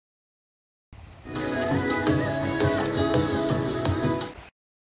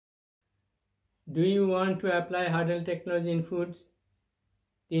Do you want to apply hurdle technology in foods?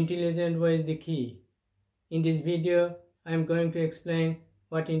 The intelligent way is the key. In this video, I am going to explain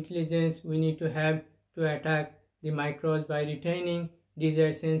what intelligence we need to have to attack the microbes by retaining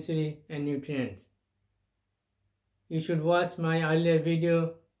desired sensory and nutrients. You should watch my earlier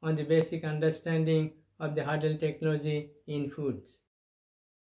video on the basic understanding of the hurdle technology in foods.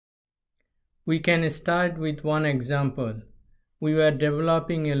 We can start with one example. We were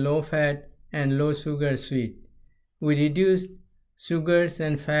developing a low-fat and low-sugar sweet. We reduced sugars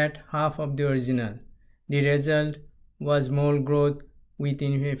and fat half of the original. The result was mold growth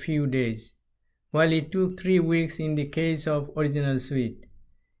within a few days, while it took 3 weeks in the case of original sweet.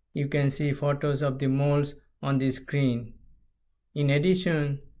 You can see photos of the molds on the screen. In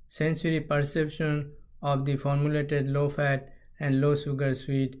addition, sensory perception of the formulated low-fat and low-sugar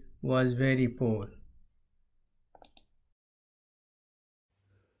sweet was very poor.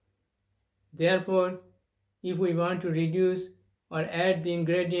 Therefore, if we want to reduce or add the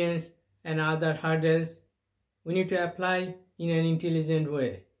ingredients and other hurdles, we need to apply in an intelligent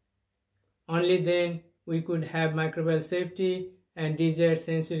way. Only then we could have microbial safety and desired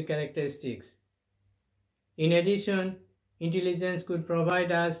sensory characteristics. In addition, intelligence could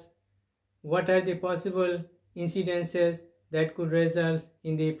provide us what are the possible incidences that could result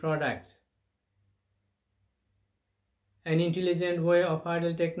in the products. An intelligent way of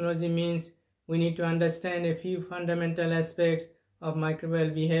hurdle technology means we need to understand a few fundamental aspects of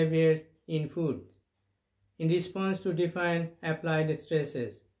microbial behaviors in foods in response to defined applied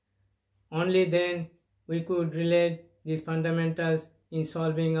stresses. Only then we could relate these fundamentals in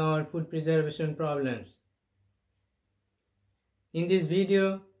solving our food preservation problems. In this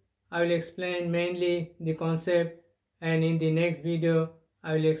video, I will explain mainly the concept, and in the next video,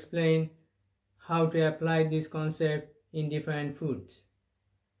 I will explain how to apply this concept in different foods.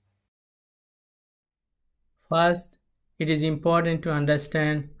 First, it is important to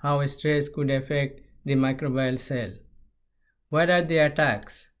understand how stress could affect the microbial cell. What are the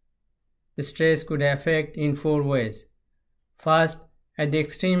attacks? Stress could affect in 4 ways. First, at the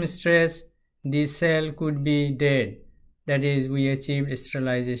extreme stress, the cell could be dead, that is, we achieved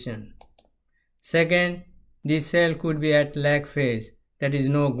sterilization. Second, the cell could be at lag phase, that is,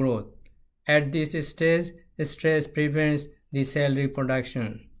 no growth. At this stage, stress prevents the cell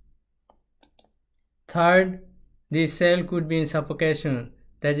reproduction. Third, the cell could be in suffocation,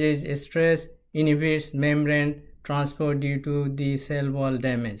 that is, stress inhibits membrane transport due to the cell wall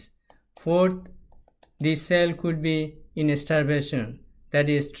damage. Fourth, the cell could be in starvation, that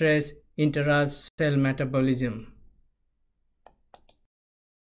is, stress interrupts cell metabolism.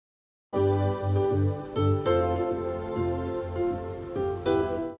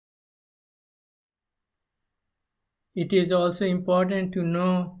 It is also important to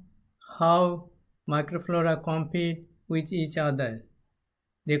know how microflora compete with each other.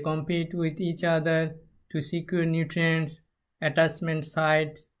 They compete with each other to secure nutrients, attachment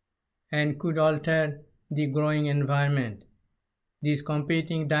sites, and could alter the growing environment. These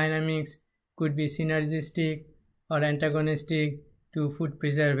competing dynamics could be synergistic or antagonistic to food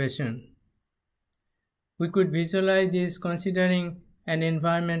preservation. We could visualize this considering an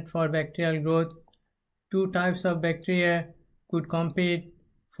environment for bacterial growth. 2 types of bacteria could compete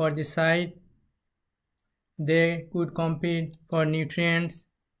for the site. They could compete for nutrients.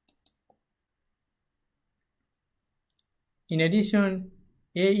 In addition,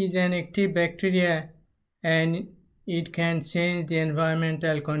 A is an active bacteria and it can change the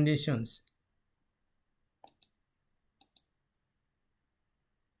environmental conditions.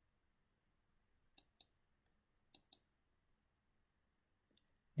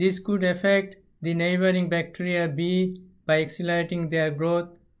 This could affect the neighboring bacteria B by accelerating their growth,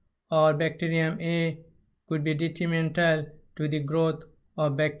 or bacterium A could be detrimental to the growth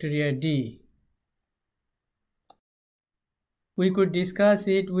of bacteria D. We could discuss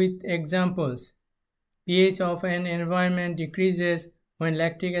it with examples. pH of an environment decreases when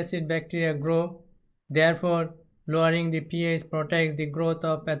lactic acid bacteria grow. Therefore, lowering the pH protects the growth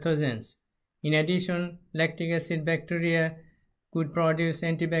of pathogens. In addition, lactic acid bacteria could produce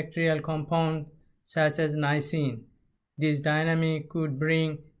antibacterial compounds such as niacin. This dynamic could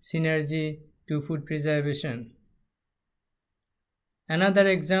bring synergy to food preservation. Another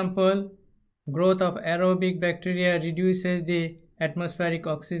example, growth of aerobic bacteria reduces the atmospheric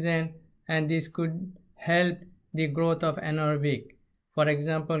oxygen, and this could help the growth of anaerobic. For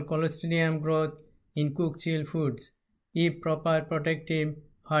example, Clostridium growth in cooked chilled foods if proper protective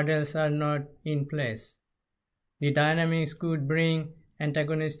hurdles are not in place. The dynamics could bring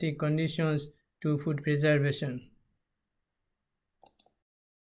antagonistic conditions to food preservation.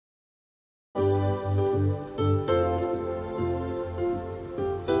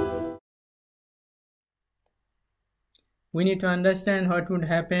 We need to understand what would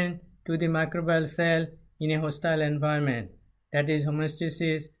happen to the microbial cell in a hostile environment, that is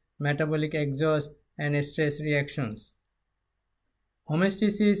homeostasis, metabolic exhaust, and stress reactions.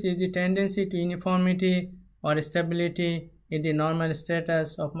 Homeostasis is the tendency to uniformity or stability in the normal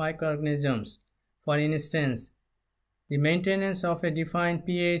status of microorganisms. For instance, the maintenance of a defined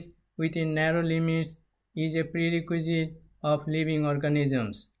pH within narrow limits is a prerequisite of living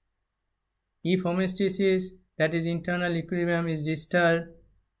organisms. If homeostasis, that is internal equilibrium, is disturbed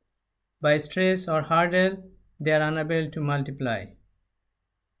by stress or hurdle, they are unable to multiply.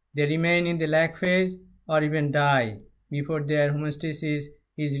 They remain in the lag phase or even die before their homeostasis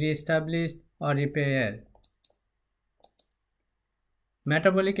is re-established or repaired.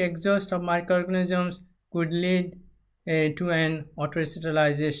 Metabolic exhaust of microorganisms could lead to an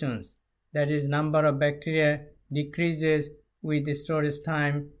autostabilization, that is, number of bacteria decreases with the storage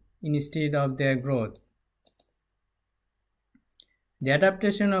time instead of their growth. The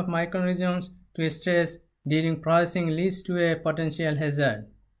adaptation of microorganisms to stress during processing leads to a potential hazard.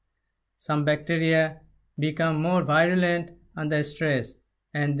 Some bacteria become more virulent under stress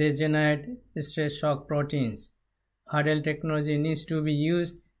and they generate stress shock proteins. Hurdle technology needs to be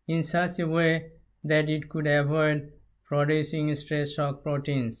used in such a way that it could avoid producing stress shock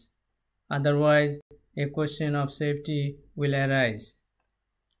proteins. Otherwise, a question of safety will arise.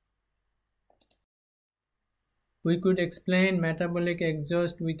 We could explain metabolic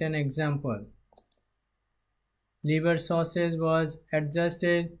exhaust with an example. Liver sausage was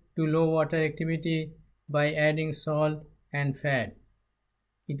adjusted to low water activity by adding salt and fat.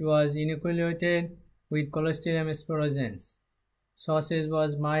 It was inoculated with Clostridium sporogens. Sausage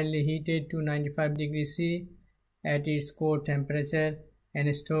was mildly heated to 95 degrees C at its core temperature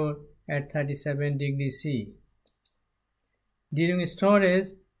and stored at 37 degrees C. During storage,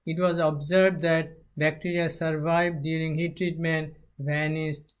 it was observed that bacteria survived during heat treatment,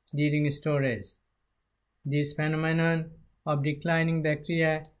 vanished during storage. This phenomenon of declining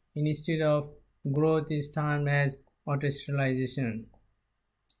bacteria instead of growth is termed as autosterilization.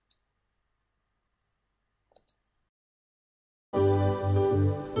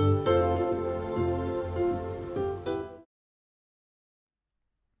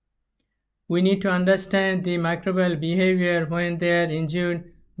 We need to understand the microbial behavior when they are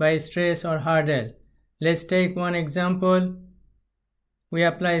injured by stress or hurdle. Let's take one example. We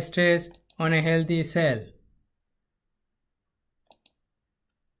apply stress on a healthy cell.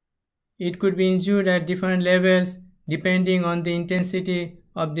 It could be injured at different levels depending on the intensity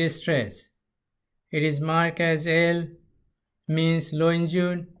of the stress. It is marked as L means low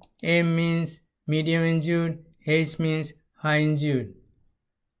injured, M means medium injured, H means high injured.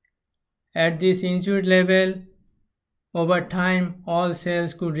 At this injured level, over time, all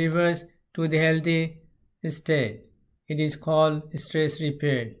cells could reverse to the healthy state. It is called stress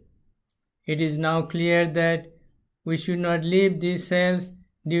repair. It is now clear that we should not leave these cells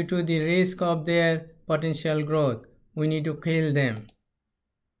due to the risk of their potential growth. We need to kill them.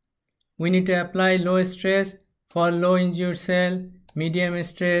 We need to apply low stress for low injured cell, medium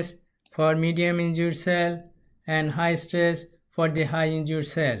stress for medium injured cell, and high stress for the high injured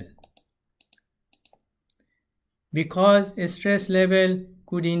cell. Because stress level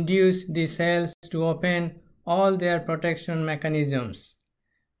could induce the cells to open all their protection mechanisms,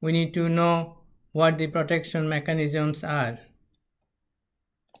 we need to know what the protection mechanisms are.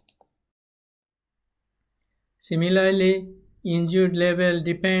 Similarly, injured level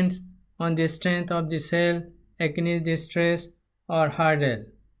depends on the strength of the cell against the stress or hurdle.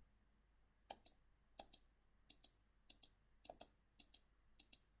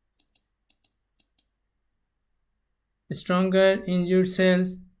 Stronger injured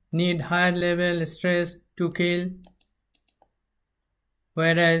cells need higher level stress to kill,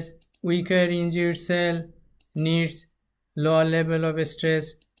 whereas weaker injured cell needs lower level of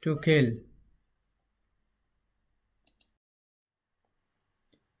stress to kill.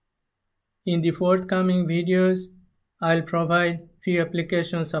 In the forthcoming videos, I will provide few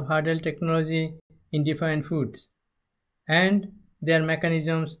applications of hurdle technology in different foods and their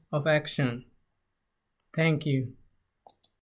mechanisms of action. Thank you.